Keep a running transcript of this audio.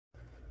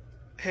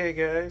Hey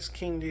guys,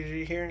 King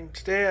DG here, and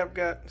today I've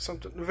got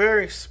something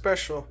very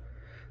special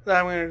that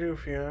I'm going to do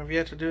for you. I've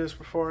yet to do this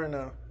before, and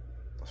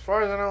as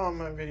far as I know on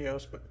my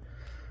videos, but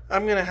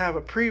I'm going to have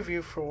a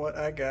preview for what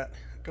I got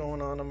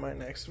going on in my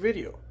next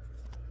video.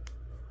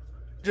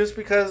 Just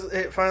because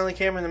it finally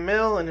came in the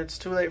mail, and it's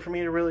too late for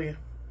me to really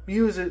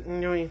use it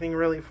and do anything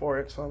really for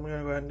it, so I'm going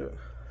to go ahead and do it.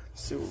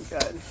 Let's see what we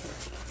got in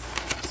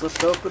here. So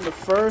let's open the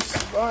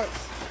first box.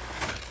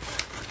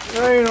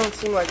 No, you don't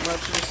seem like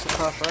much, just a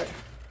puff, right?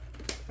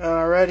 And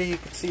already you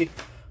can see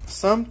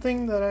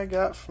something that I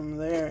got from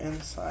there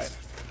inside.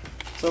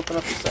 Let's open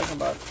up the second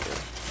box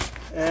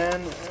here.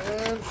 And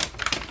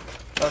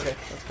okay,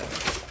 that's kind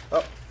of,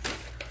 oh,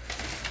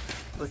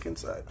 look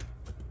inside.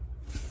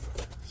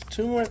 There's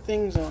two more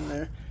things on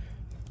there.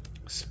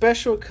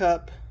 Special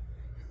cup,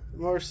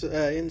 more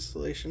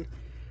installation.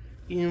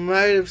 You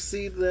might have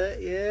seen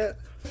that, yeah.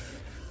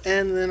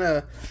 And then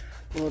a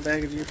little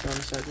bag of juice on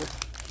the side.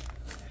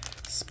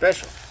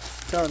 Special.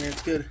 I'm telling you,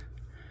 it's good.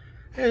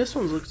 Hey, this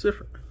one looks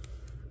different.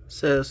 It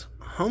says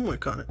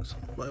homework on it. So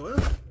I'm like,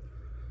 well,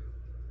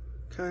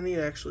 kind of neat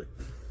actually.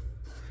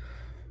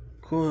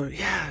 Cool.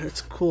 Yeah,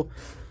 it's cool.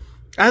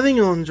 I think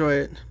you'll enjoy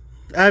it.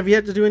 I've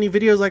yet to do any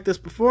videos like this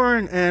before,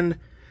 and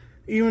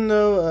even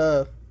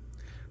though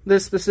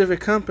this specific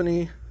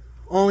company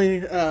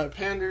only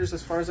panders,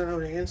 as far as I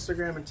know, to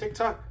Instagram and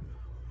TikTok,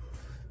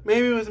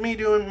 maybe with me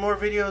doing more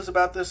videos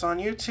about this on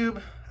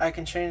YouTube, I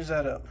can change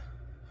that up.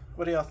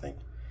 What do y'all think?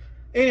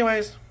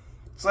 Anyways,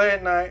 it's late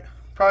at night.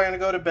 Probably gonna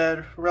go to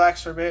bed,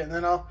 relax for a bit, and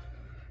then I'll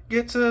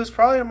get to this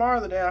probably tomorrow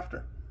or the day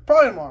after.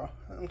 Probably tomorrow.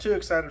 I'm too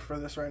excited for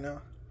this right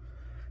now.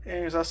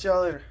 Anyways, I'll see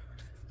y'all later.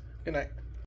 Good night.